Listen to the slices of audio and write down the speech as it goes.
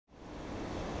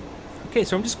Okay,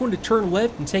 so I'm just going to turn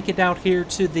left and take it out here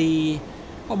to the,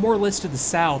 well, more or less to the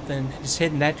south, and just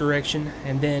head in that direction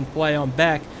and then fly on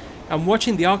back. I'm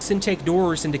watching the aux intake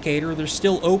doors indicator. They're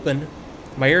still open.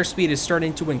 My airspeed is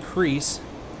starting to increase.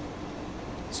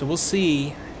 So we'll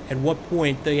see at what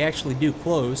point they actually do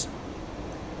close.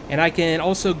 And I can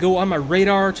also go on my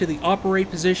radar to the operate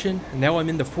position. And now I'm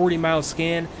in the 40-mile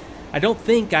scan. I don't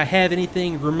think I have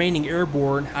anything remaining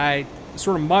airborne. I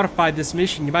sort of modified this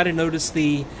mission. You might have noticed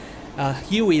the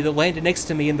Huey that landed next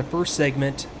to me in the first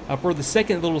segment. For the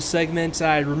second little segment,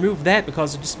 I removed that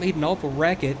because it just made an awful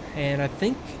racket. And I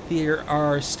think there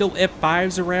are still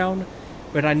F-5s around,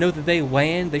 but I know that they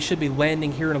land. They should be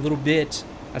landing here in a little bit.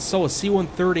 I saw a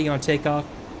C-130 on takeoff,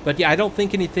 but yeah, I don't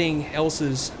think anything else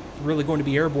is really going to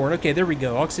be airborne. Okay, there we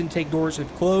go. Aux intake doors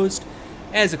have closed,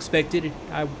 as expected.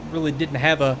 I really didn't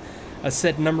have a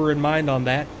set number in mind on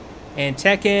that. And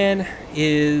TACAN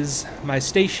is, my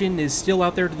station is still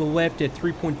out there to the left at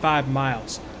 3.5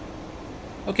 miles.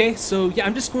 Okay, so yeah,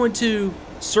 I'm just going to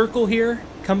circle here,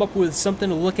 come up with something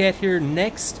to look at here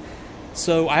next.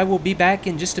 So I will be back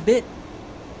in just a bit.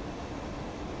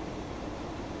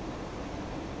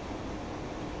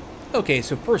 Okay,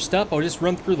 so first up, I'll just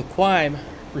run through the climb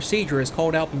procedure as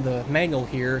called out in the manual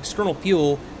here. External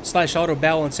fuel / auto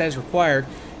balance as required.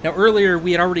 Now earlier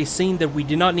we had already seen that we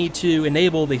did not need to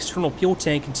enable the external fuel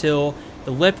tank until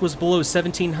the left was below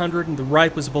 1700 and the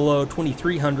right was below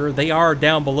 2300. They are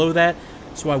down below that,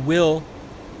 so I will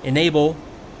enable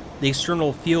the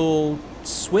external fuel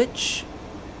switch.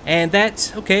 And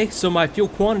that, okay, so my fuel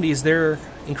quantities there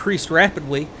increased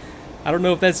rapidly. I don't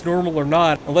know if that's normal or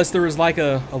not, unless there was like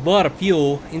a lot of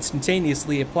fuel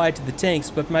instantaneously applied to the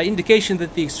tanks, but my indication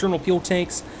that the external fuel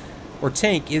tanks or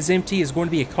tank is empty is going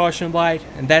to be a caution light,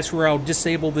 and that's where I'll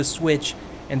disable this switch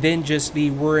and then just be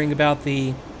worrying about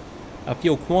the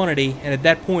fuel quantity. And at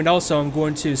that point also I'm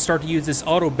going to start to use this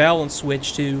auto balance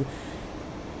switch to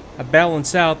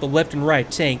balance out the left and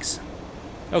right tanks.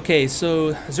 Okay,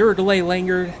 so zero delay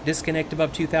lanyard, disconnect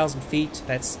above 2,000 feet.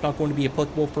 That's not going to be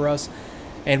applicable for us.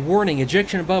 And warning,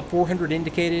 ejection above 400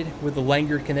 indicated with the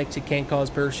lanyard connected can cause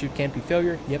parachute canopy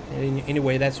failure. Yep,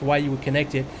 anyway, that's why you would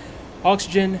connect it.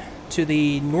 Oxygen to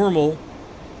the normal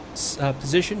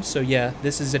position. So yeah,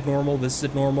 this is at normal, this is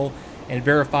at normal. And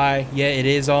verify, yeah, it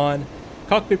is on.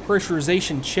 Cockpit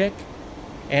pressurization check.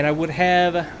 And I would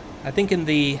have, I think in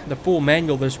the full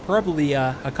manual, there's probably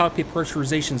a cockpit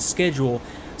pressurization schedule.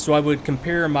 So I would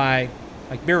compare my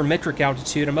barometric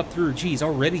altitude. I'm up through, geez,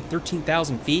 already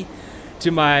 13,000 feet. To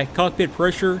my cockpit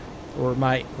pressure, or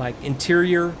my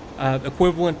interior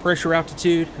equivalent pressure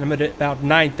altitude, and I'm at about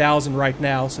 9,000 right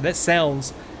now, so that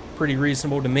sounds pretty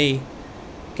reasonable to me.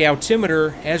 Okay,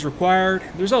 altimeter as required.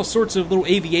 There's all sorts of little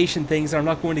aviation things that I'm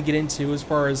not going to get into as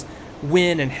far as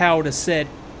when and how to set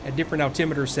at different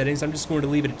altimeter settings. I'm just going to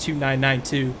leave it at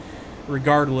 2992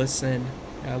 regardless, and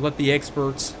let the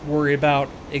experts worry about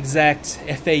exact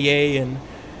FAA and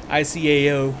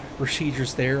ICAO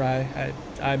procedures there.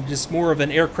 I'm just more of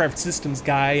an aircraft systems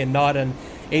guy and not an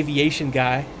aviation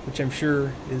guy, which I'm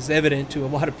sure is evident to a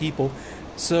lot of people.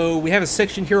 So we have a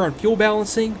section here on fuel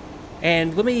balancing,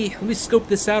 and let me scope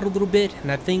this out a little bit.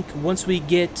 And I think once we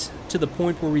get to the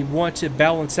point where we want to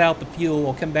balance out the fuel,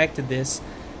 I'll come back to this.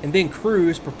 And then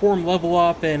cruise, perform level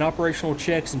up and operational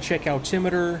checks and check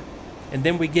altimeter, and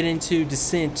then we get into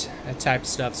descent type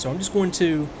stuff. So I'm just going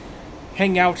to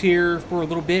hang out here for a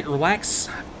little bit, relax,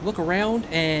 look around,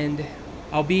 and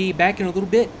I'll be back in a little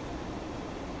bit.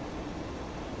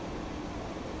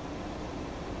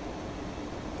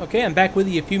 Okay, I'm back with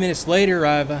you a few minutes later.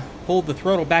 I've pulled the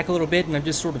throttle back a little bit and I'm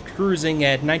just sort of cruising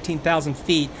at 19,000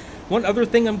 feet. One other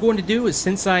thing I'm going to do is,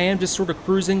 since I am just sort of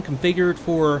cruising configured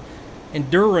for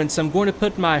endurance, I'm going to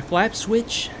put my flap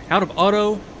switch out of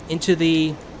auto into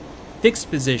the fixed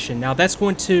position. Now that's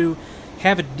going to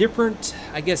have a different,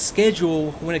 I guess,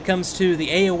 schedule when it comes to the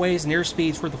AOAs and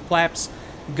airspeeds where the flaps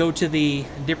go to the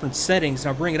different settings. And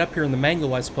I'll bring it up here in the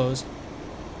manual, I suppose.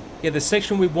 Yeah, the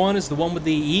section we want is the one with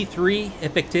the E3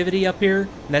 effectivity up here,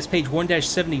 and that's page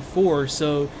 1-74.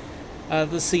 So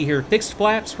let's see here. Fixed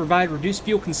flaps provide reduced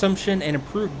fuel consumption and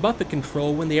improved buffet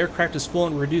control when the aircraft is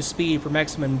flown at reduced speed for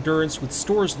maximum endurance with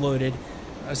stores loaded.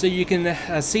 So you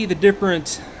can see the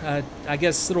different, I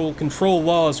guess, little control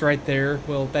laws right there.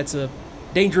 Well, that's a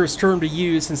dangerous term to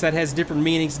use since that has different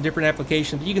meanings and different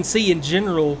applications. But you can see in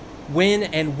general when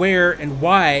and where and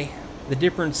why the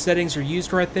different settings are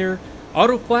used right there.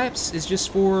 Auto flaps is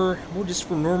just for, well, just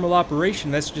for normal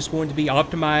operation. That's just going to be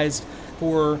optimized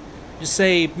for, just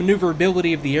say,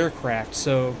 maneuverability of the aircraft.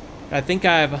 So I think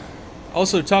I've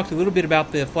also talked a little bit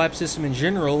about the flap system in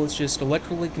general. It's just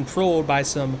electrically controlled by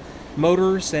some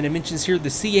motors, and it mentions here the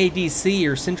CADC,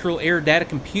 or Central Air Data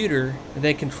Computer,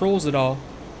 that controls it all.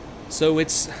 So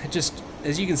it's just,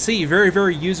 as you can see, very,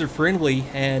 very user-friendly,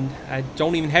 and I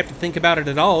don't even have to think about it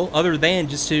at all, other than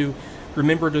just to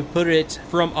remember to put it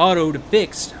from auto to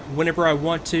fixed whenever I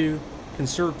want to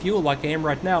conserve fuel, like I am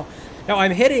right now. Now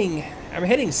I'm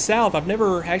heading south. I've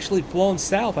never actually flown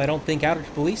south, I don't think, out of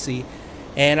Tbilisi.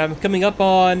 And I'm coming up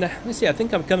on, let's see, I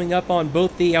think I'm coming up on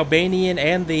both the Albanian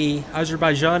and the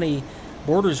Azerbaijani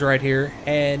borders right here.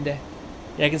 And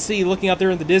yeah, I can see, looking out there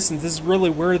in the distance, this is really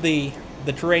where the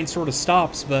terrain sort of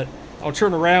stops. But I'll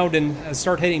turn around and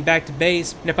start heading back to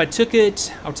base. And if I took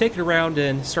it, I'll take it around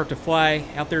and start to fly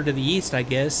out there to the east, I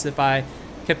guess. If I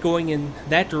kept going in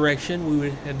that direction, we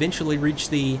would eventually reach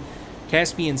the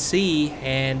Caspian Sea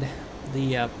and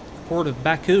the port of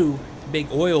Baku, the big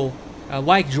oil,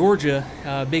 like Georgia,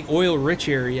 big oil-rich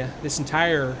area, this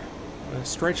entire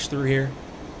stretch through here.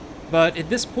 But at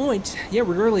this point, yeah,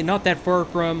 we're really not that far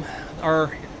from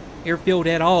our airfield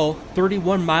at all.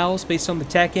 31 miles based on the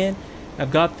TACAN.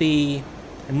 I've got the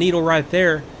needle right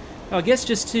there. Now, I guess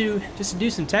just to do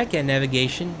some TACAN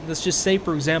navigation, let's just say,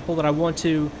 for example, that I want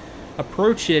to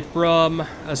approach it from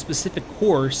a specific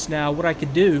course. Now, what I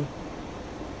could do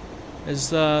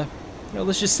is,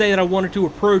 let's just say that I wanted to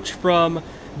approach from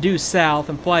due south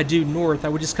and fly due north. I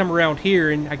would just come around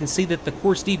here, and I can see that the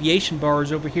course deviation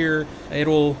bars over here,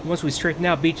 it'll, once we straighten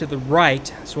out, be to the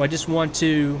right. So I just want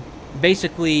to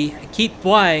basically keep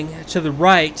flying to the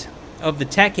right of the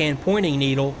TACAN pointing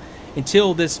needle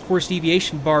until this course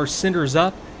deviation bar centers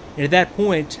up, and at that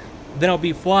point, then I'll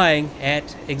be flying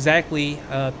at exactly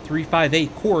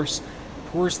 358 course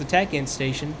towards the TACAN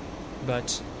station.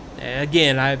 But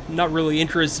again, I'm not really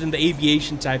interested in the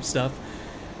aviation type stuff.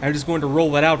 I'm just going to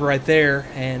roll that out right there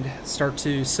and start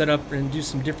to set up and do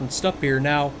some different stuff here.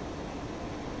 Now,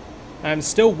 I'm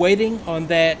still waiting on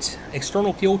that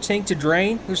external fuel tank to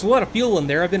drain. There's a lot of fuel in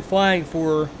there. I've been flying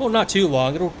for, well, not too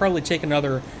long. It'll probably take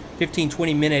another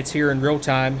 15-20 minutes here in real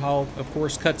time. I'll, of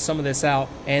course, cut some of this out,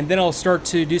 and then I'll start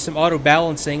to do some auto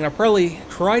balancing. I'll probably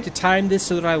try to time this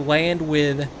so that I land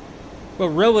with, well,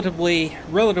 relatively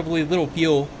little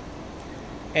fuel.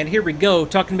 And here we go,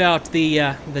 talking about the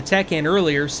TACAN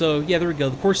earlier. So yeah, there we go.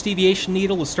 The course deviation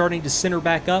needle is starting to center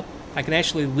back up. I can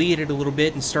actually lead it a little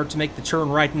bit and start to make the turn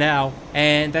right now,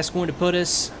 and that's going to put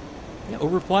us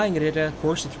overflying it at a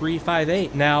course of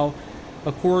 358. Now,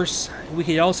 of course, we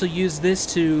could also use this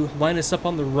to line us up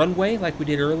on the runway like we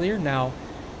did earlier. Now,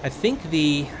 I think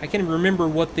I can't even remember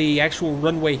what the actual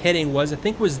runway heading was. I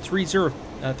think it was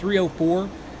 304.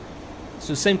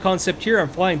 So same concept here. I'm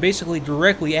flying basically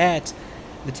directly at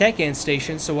the TACAN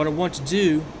station. So what I want to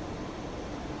do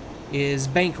is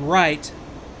bank right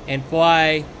and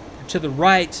fly to the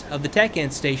right of the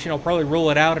TACAN station. I'll probably roll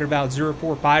it out at about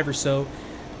 045 or so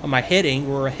on my heading,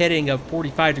 or a heading of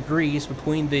 45 degrees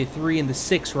between the 3 and the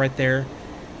 6 right there,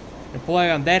 and fly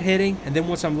on that heading. And then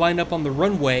once I'm lined up on the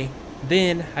runway,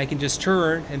 then I can just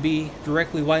turn and be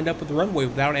directly lined up with the runway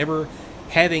without ever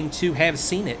having to have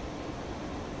seen it.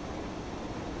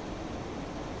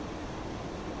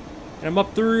 And I'm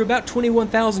up through about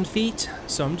 21,000 feet,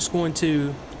 so I'm just going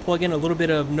to plug in a little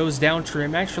bit of nose down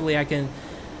trim. Actually, I can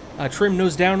trim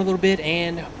nose down a little bit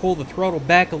and pull the throttle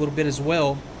back a little bit as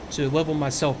well to level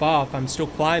myself off. I'm still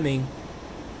climbing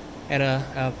at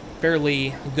a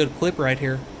fairly good clip right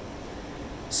here.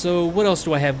 So what else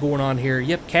do I have going on here?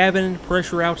 Yep, cabin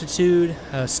pressure altitude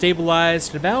stabilized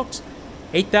at about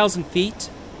 8,000 feet.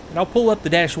 And I'll pull up the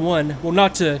dash one, well,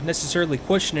 not to necessarily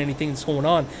question anything that's going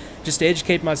on, just to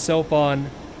educate myself on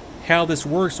how this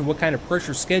works and what kind of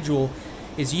pressure schedule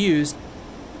is used.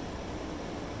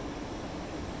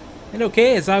 And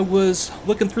okay, as I was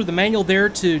looking through the manual there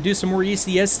to do some more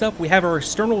ECS stuff, we have our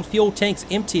external fuel tank's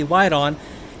empty light on.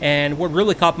 And what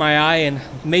really caught my eye and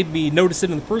made me notice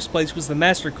it in the first place was the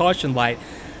master caution light.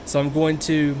 So I'm going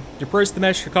to depress the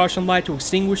master caution light to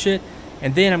extinguish it,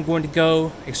 and then I'm going to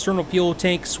go external fuel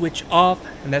tank switch off,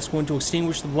 and that's going to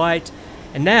extinguish the light.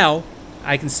 And now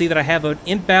I can see that I have an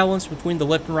imbalance between the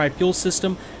left and right fuel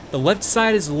system. The left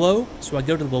side is low, so I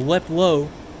go to the left low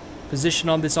position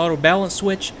on this auto balance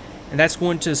switch, and that's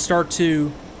going to start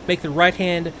to make the right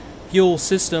hand fuel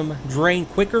system drain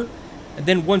quicker. And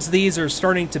then once these are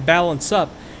starting to balance up,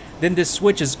 then this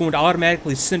switch is going to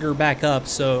automatically center back up.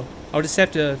 So I'll just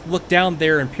have to look down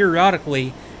there and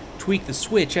periodically tweak the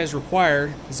switch as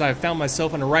required, as I found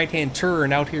myself in a right hand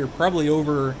turn out here probably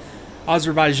over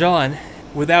Azerbaijan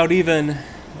without even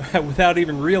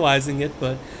realizing it.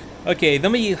 But okay,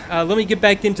 let me get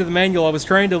back into the manual. I was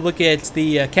trying to look at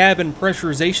the cabin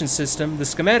pressurization system. The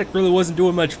schematic really wasn't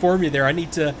doing much for me there. I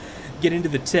need to get into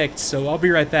the text, so I'll be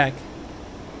right back.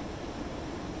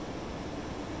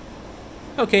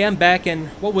 Okay, I'm back, and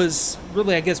what was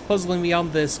really, I guess, puzzling me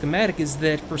on the schematic is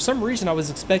that for some reason I was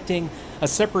expecting a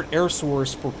separate air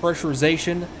source for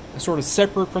pressurization, sort of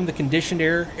separate from the conditioned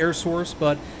air source,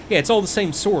 but yeah, it's all the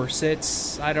same source.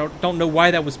 I don't know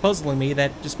why that was puzzling me.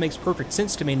 That just makes perfect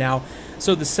sense to me now.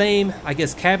 So the same, I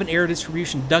guess, cabin air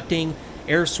distribution ducting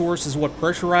air source is what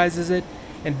pressurizes it,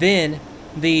 and then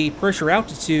the pressure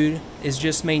altitude is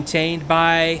just maintained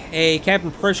by a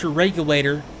cabin pressure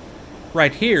regulator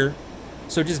right here.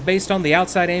 So just based on the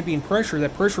outside ambient pressure,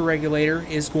 that pressure regulator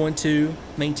is going to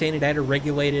maintain it at a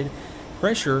regulated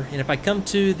pressure. And if I come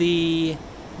to the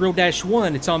Real Dash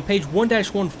 1, it's on page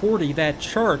 1-140, that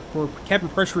chart for cabin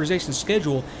pressurization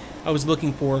schedule I was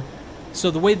looking for.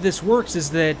 So the way this works is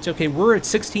that, okay, we're at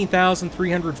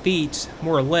 16,300 feet,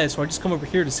 more or less. So I just come over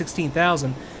here to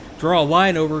 16,000, draw a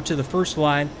line over to the first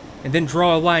line, and then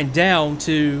draw a line down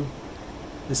to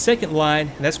the second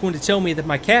line, and that's going to tell me that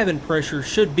my cabin pressure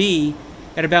should be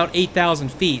at about 8,000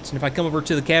 feet. And if I come over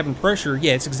to the cabin pressure,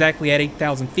 yeah, it's exactly at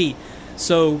 8,000 feet.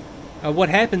 So what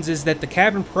happens is that the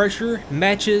cabin pressure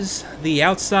matches the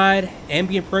outside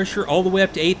ambient pressure all the way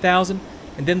up to 8,000,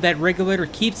 and then that regulator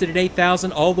keeps it at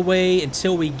 8,000 all the way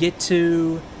until we get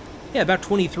to, yeah, about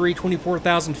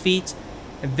 24,000 feet,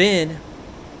 and then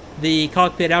the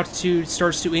cockpit altitude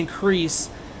starts to increase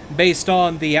based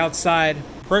on the outside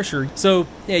pressure. So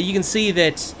yeah, you can see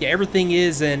that, yeah, everything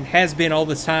is and has been all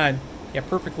this time, yeah,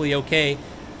 perfectly okay.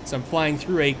 So I'm flying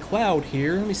through a cloud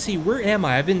here. Let me see, where am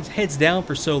I? I've been heads down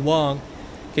for so long.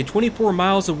 Okay, 24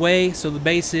 miles away, so the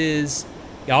base is,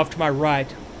 yeah, off to my right.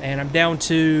 And I'm down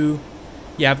to,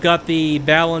 yeah, I've got the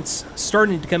balance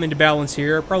starting to come into balance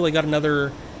here. I probably got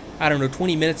another, I don't know,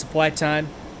 20 minutes of flight time.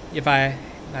 If I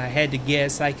had to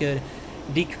guess, I could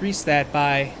decrease that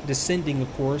by descending,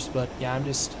 of course. But yeah, I'm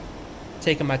just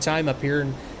taking my time up here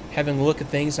and having a look at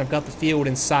things. I've got the field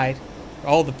in sight.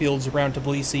 All the fields around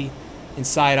Tbilisi in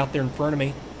sight out there in front of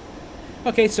me.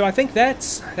 Okay, so I think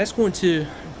that's going to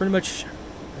pretty much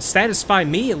satisfy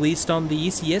me, at least on the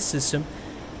ECS system.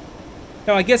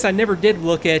 Now, I guess I never did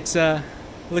look at the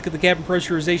cabin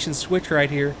pressurization switch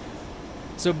right here.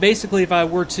 So basically, if I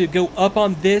were to go up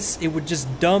on this, it would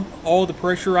just dump all the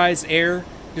pressurized air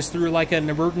just through like an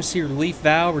emergency relief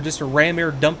valve or just a ram air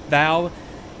dump valve.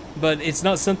 But it's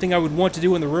not something I would want to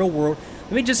do in the real world.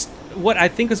 What I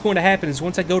think is going to happen is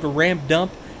once I go to ram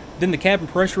dump, then the cabin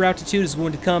pressure altitude is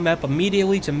going to come up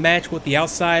immediately to match what the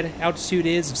outside altitude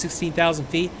is of 16,000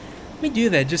 feet. Let me do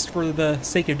that just for the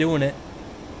sake of doing it.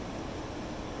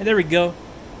 And there we go.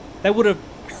 That would have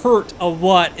hurt a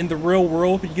lot in the real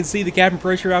world, but you can see the cabin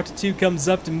pressure altitude comes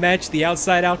up to match the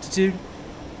outside altitude.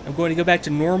 I'm going to go back to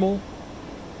normal.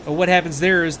 But what happens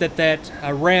there is that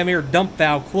ram air dump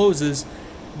valve closes,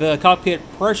 the cockpit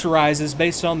pressurizes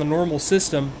based on the normal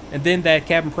system, and then that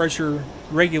cabin pressure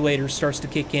regulator starts to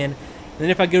kick in. And then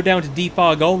if I go down to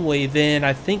defog only, then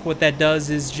I think what that does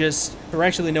is just, or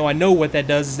actually no, I know what that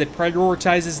does is it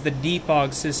prioritizes the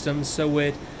defog system, so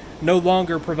it no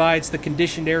longer provides the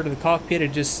conditioned air to the cockpit.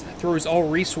 It just throws all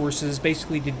resources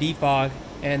basically to defog,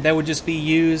 and that would just be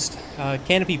used.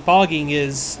 Canopy fogging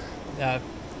is,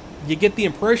 you get the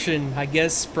impression, I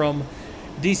guess, from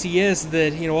DCS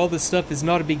that, you know, all this stuff is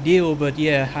not a big deal, but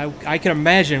yeah, I can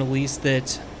imagine at least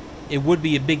that it would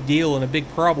be a big deal and a big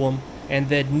problem, and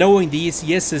that knowing the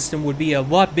ECS system would be a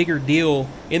lot bigger deal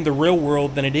in the real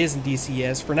world than it is in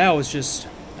DCS. For now, it's just,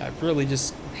 really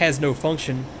just has no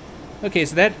function. Okay,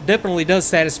 so that definitely does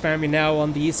satisfy me now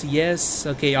on the ECS.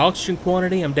 Okay, oxygen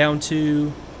quantity, I'm down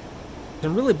to,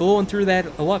 I'm really blowing through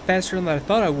that a lot faster than I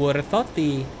thought I would. I thought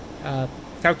the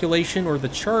calculation or the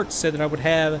chart said that I would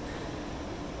have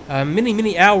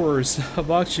many hours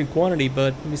of oxygen quantity,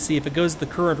 but let me see, if it goes at the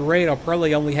current rate, I'll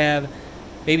probably only have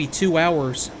maybe 2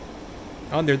 hours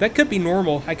on there. That could be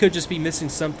normal. I could just be missing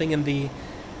something in the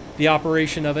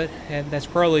operation of it, and that's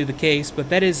probably the case, but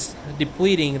that is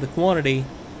depleting the quantity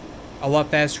a lot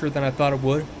faster than I thought it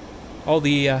would. All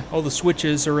the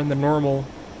switches are in the normal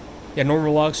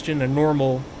oxygen and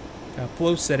normal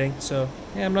flow setting, so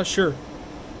yeah, I'm not sure.